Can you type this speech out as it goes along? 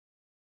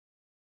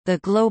The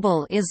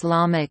Global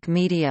Islamic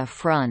Media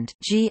Front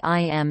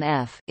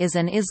 (GIMF) is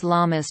an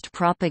Islamist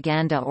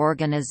propaganda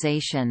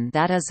organization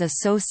that is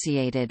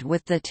associated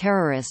with the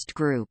terrorist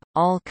group,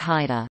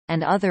 Al-Qaeda,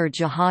 and other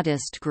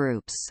jihadist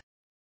groups.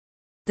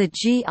 The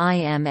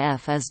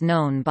GIMF is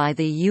known by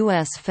the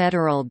U.S.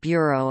 Federal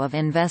Bureau of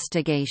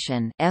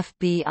Investigation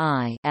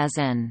 (FBI) as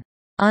an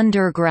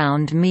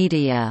underground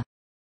media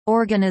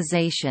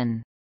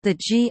organization. The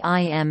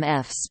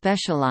GIMF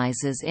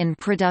specializes in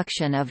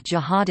production of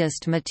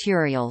jihadist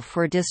material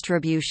for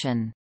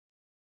distribution.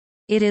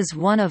 It is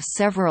one of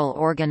several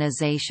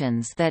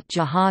organizations that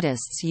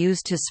jihadists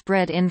use to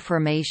spread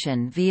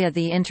information via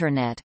the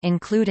Internet,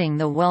 including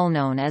the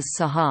well-known as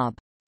Sahab.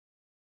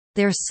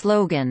 Their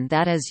slogan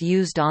that is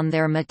used on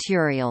their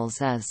materials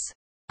is,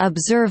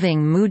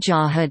 "Observing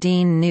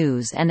Mujahideen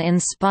news and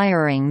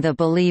inspiring the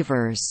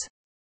believers."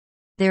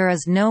 There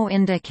is no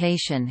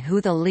indication who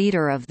the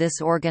leader of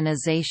this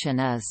organization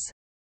is.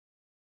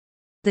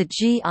 The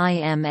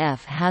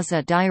GIMF has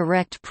a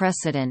direct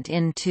precedent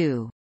in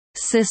two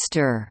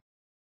sister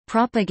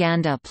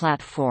propaganda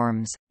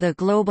platforms, the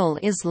Global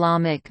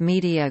Islamic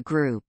Media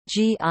Group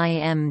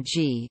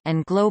 (GIMG)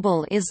 and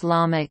Global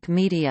Islamic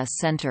Media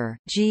Center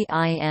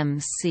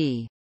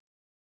 (GIMC).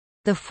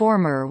 The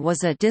former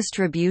was a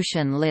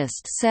distribution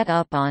list set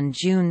up on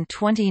June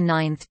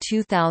 29,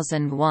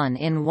 2001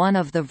 in one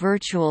of the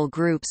virtual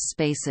groups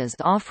spaces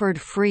offered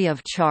free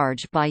of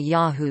charge by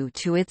Yahoo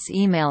to its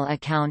email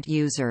account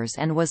users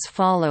and was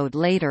followed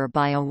later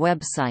by a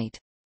website.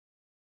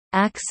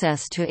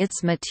 Access to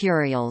its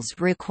materials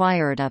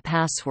required a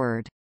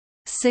password.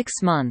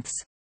 6 months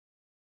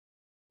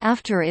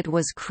after it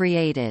was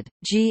created,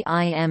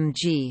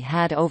 GIMG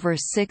had over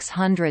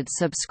 600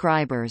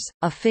 subscribers,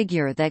 a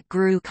figure that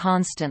grew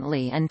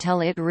constantly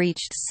until it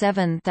reached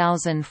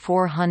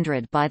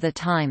 7,400 by the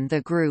time the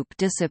group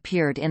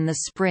disappeared in the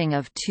spring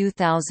of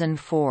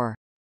 2004.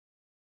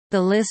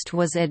 The list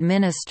was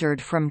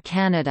administered from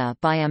Canada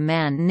by a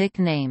man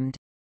nicknamed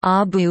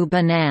Abu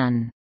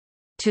Banan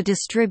to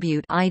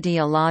distribute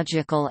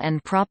ideological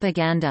and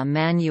propaganda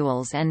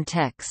manuals and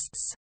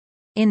texts.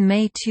 In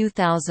May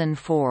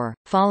 2004,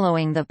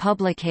 following the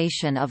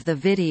publication of the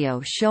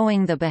video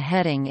showing the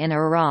beheading in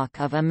Iraq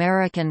of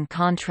American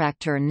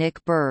contractor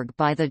Nick Berg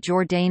by the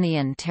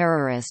Jordanian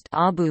terrorist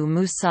Abu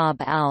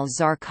Musab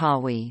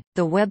al-Zarqawi,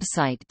 the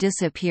website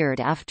disappeared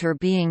after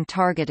being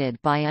targeted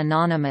by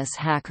anonymous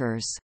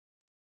hackers.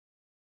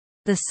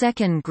 The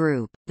second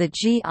group, the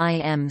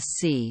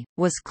GIMC,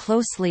 was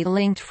closely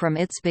linked from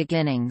its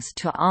beginnings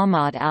to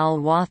Ahmad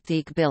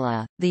al-Wathiq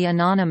Billah, the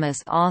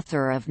anonymous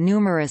author of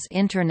numerous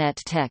Internet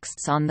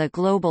texts on the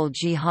global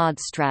jihad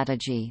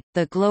strategy.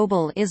 The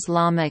Global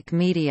Islamic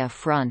Media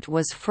Front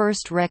was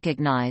first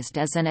recognized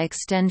as an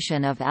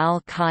extension of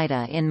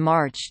Al-Qaeda in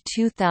March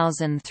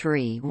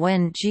 2003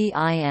 when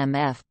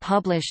GIMF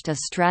published a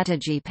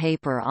strategy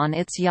paper on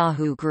its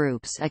Yahoo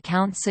Groups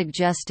account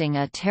suggesting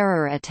a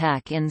terror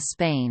attack in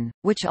Spain,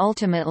 which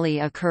ultimately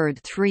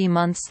occurred 3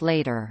 months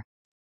later.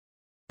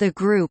 The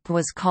group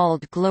was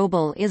called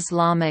Global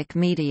Islamic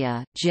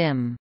Media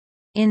 (GIM).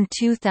 In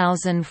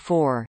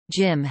 2004,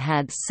 GIM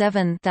had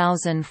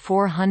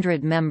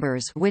 7,400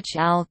 members which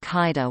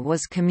Al-Qaeda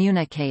was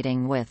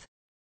communicating with.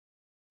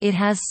 It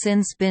has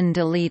since been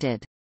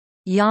deleted.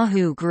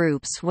 Yahoo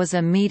Groups was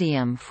a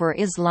medium for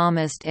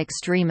Islamist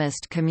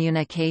extremist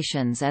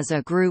communications as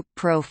a group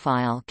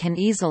profile can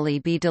easily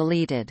be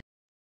deleted.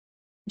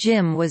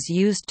 GIM was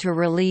used to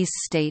release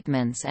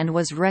statements and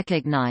was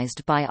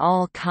recognized by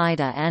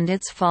Al-Qaeda and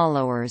its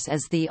followers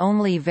as the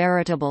only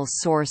veritable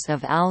source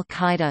of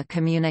Al-Qaeda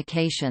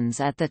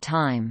communications at the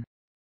time.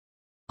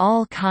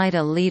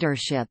 Al-Qaeda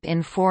leadership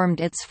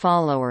informed its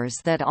followers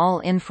that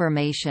all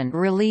information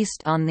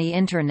released on the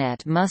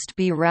Internet must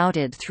be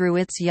routed through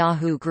its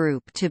Yahoo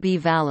group to be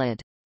valid.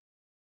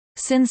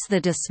 Since the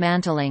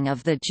dismantling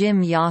of the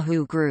GIM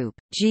Yahoo group,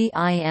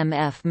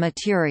 GIMF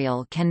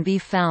material can be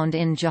found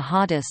in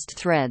jihadist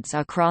threads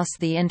across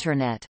the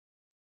Internet.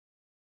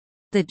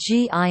 The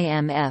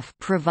GIMF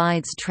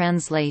provides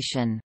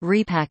translation,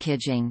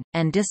 repackaging,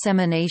 and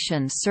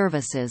dissemination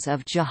services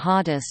of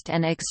jihadist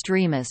and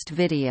extremist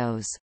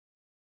videos.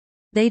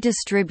 They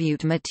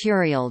distribute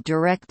material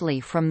directly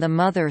from the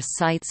mother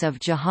sites of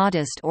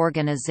jihadist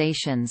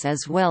organizations as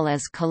well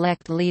as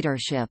collect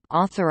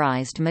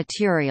leadership-authorized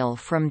material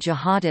from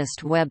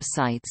jihadist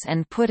websites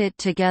and put it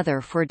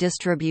together for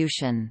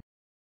distribution.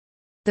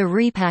 The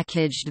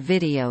repackaged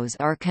videos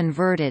are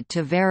converted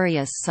to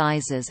various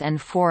sizes and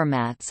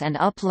formats and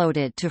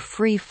uploaded to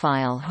free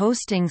file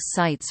hosting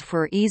sites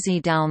for easy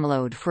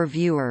download for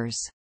viewers.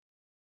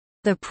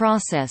 The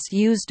process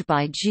used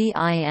by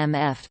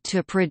GIMF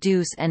to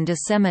produce and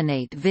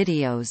disseminate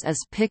videos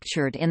is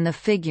pictured in the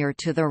figure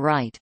to the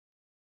right.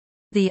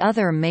 The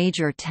other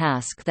major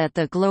task that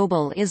the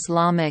Global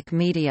Islamic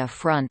Media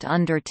Front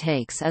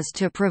undertakes is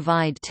to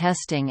provide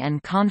testing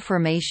and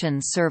confirmation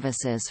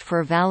services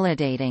for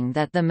validating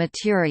that the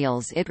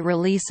materials it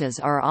releases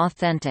are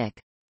authentic.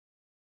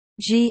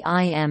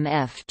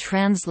 GIMF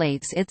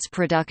translates its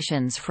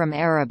productions from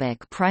Arabic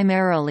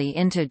primarily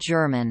into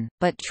German,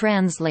 but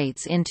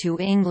translates into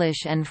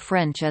English and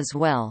French as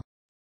well.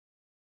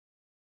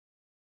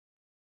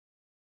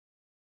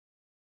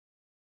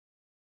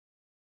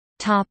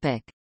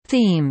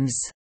 Themes.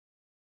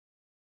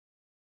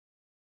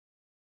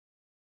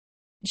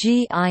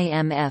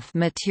 GIMF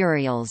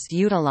materials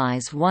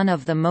utilize one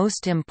of the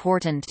most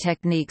important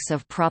techniques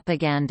of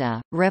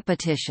propaganda,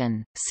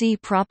 repetition. See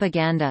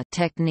propaganda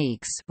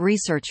techniques.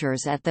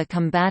 Researchers at the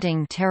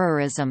Combating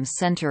Terrorism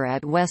Center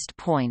at West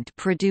Point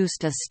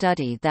produced a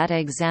study that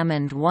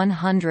examined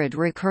 100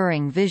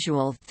 recurring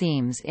visual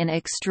themes in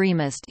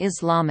extremist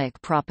Islamic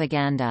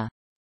propaganda.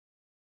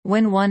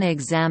 When one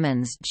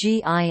examines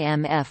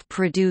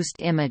GIMF-produced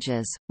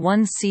images,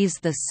 one sees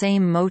the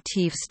same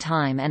motifs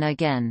time and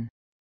again.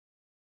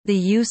 The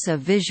use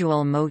of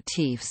visual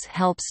motifs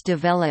helps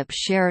develop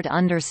shared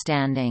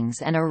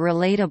understandings and a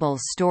relatable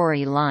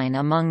story line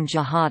among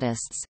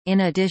jihadists.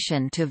 In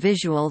addition to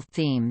visual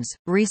themes,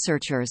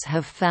 researchers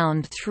have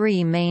found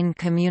three main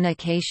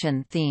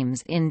communication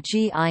themes in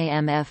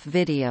GIMF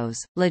videos: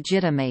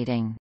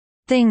 legitimating,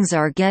 "Things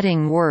are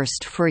getting worse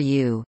for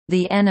you,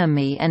 the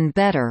enemy, and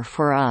better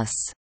for us."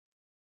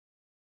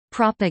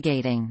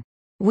 Propagating,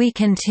 "We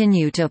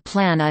continue to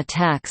plan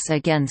attacks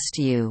against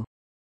you."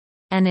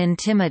 And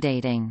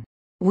intimidating,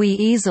 "We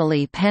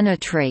easily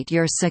penetrate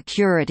your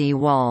security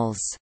walls."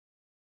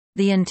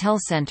 The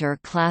Intelcenter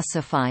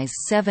classifies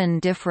 7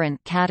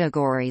 different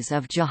categories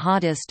of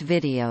jihadist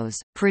videos: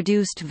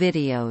 produced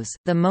videos,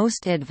 the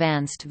most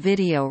advanced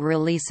video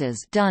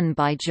releases done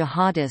by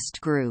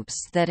jihadist groups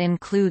that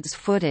includes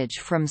footage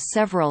from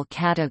several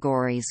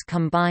categories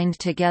combined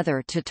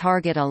together to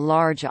target a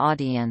large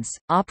audience;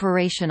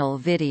 operational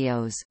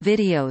videos,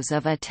 videos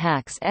of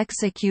attacks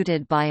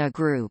executed by a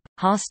group;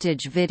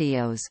 hostage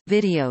videos,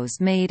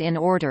 videos made in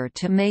order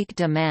to make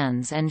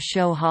demands and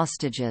show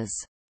hostages.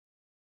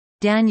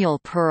 Daniel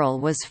Pearl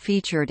was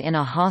featured in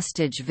a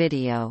hostage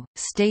video.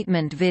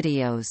 Statement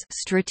videos,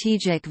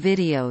 strategic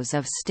videos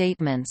of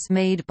statements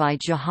made by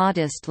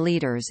jihadist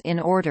leaders in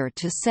order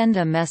to send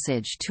a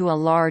message to a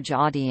large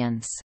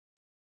audience.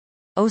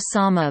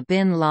 Osama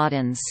bin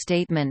Laden's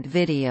statement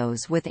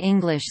videos with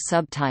English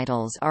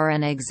subtitles are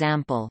an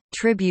example.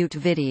 Tribute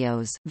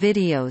videos,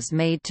 videos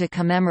made to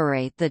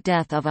commemorate the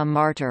death of a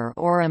martyr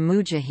or a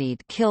mujahid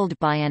killed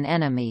by an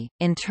enemy.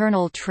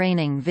 Internal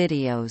training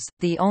videos,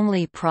 the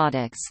only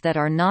products that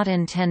are not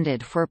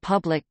intended for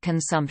public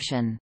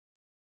consumption.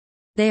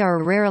 They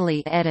are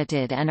rarely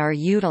edited and are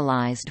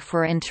utilized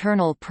for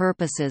internal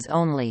purposes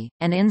only,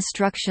 and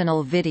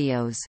instructional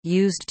videos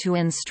used to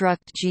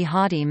instruct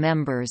jihadi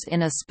members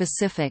in a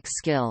specific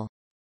skill.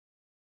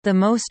 The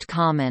most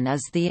common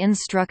is the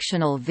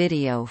instructional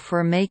video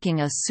for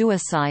making a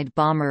suicide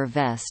bomber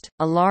vest.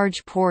 A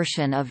large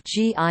portion of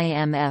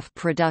GIMF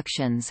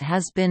productions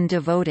has been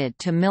devoted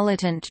to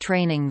militant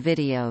training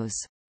videos.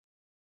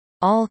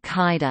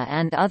 Al-Qaeda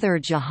and other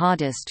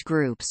jihadist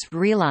groups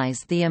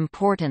realize the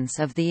importance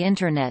of the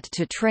Internet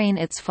to train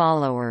its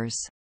followers.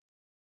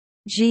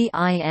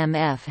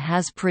 GIMF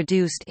has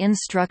produced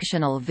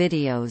instructional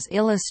videos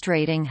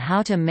illustrating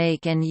how to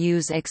make and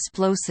use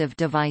explosive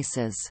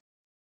devices.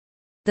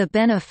 The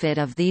benefit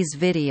of these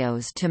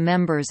videos to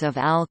members of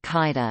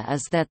Al-Qaeda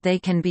is that they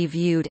can be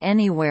viewed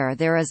anywhere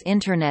there is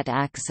Internet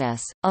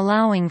access,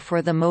 allowing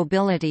for the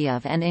mobility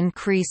of and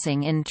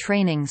increasing in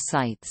training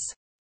sites.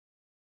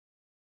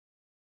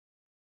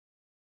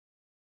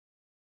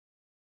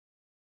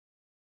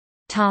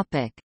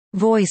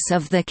 Voice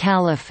of the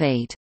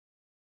Caliphate.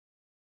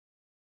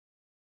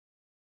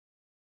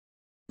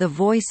 The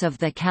Voice of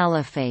the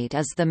Caliphate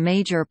is the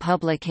major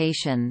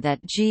publication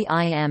that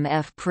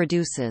GIMF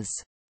produces.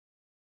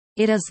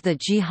 It is the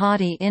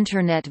jihadi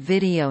Internet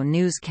video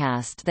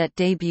newscast that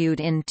debuted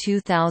in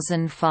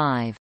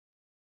 2005.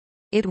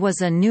 It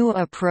was a new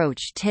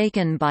approach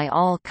taken by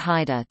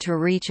Al-Qaeda to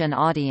reach an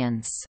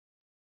audience.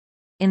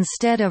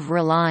 Instead of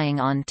relying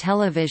on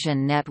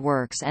television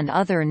networks and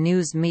other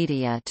news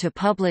media to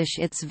publish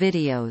its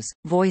videos,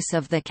 Voice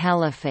of the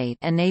Caliphate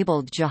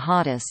enabled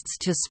jihadists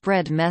to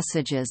spread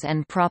messages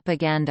and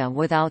propaganda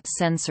without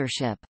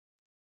censorship.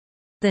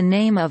 The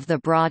name of the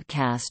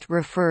broadcast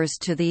refers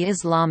to the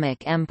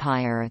Islamic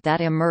Empire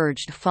that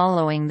emerged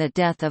following the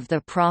death of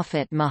the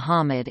Prophet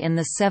Muhammad in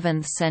the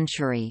 7th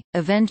century,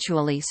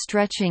 eventually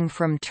stretching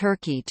from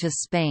Turkey to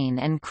Spain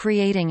and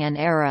creating an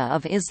era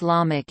of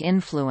Islamic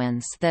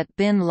influence that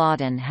bin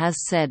Laden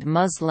has said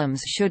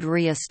Muslims should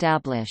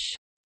re-establish.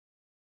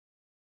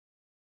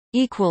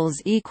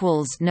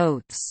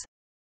 Notes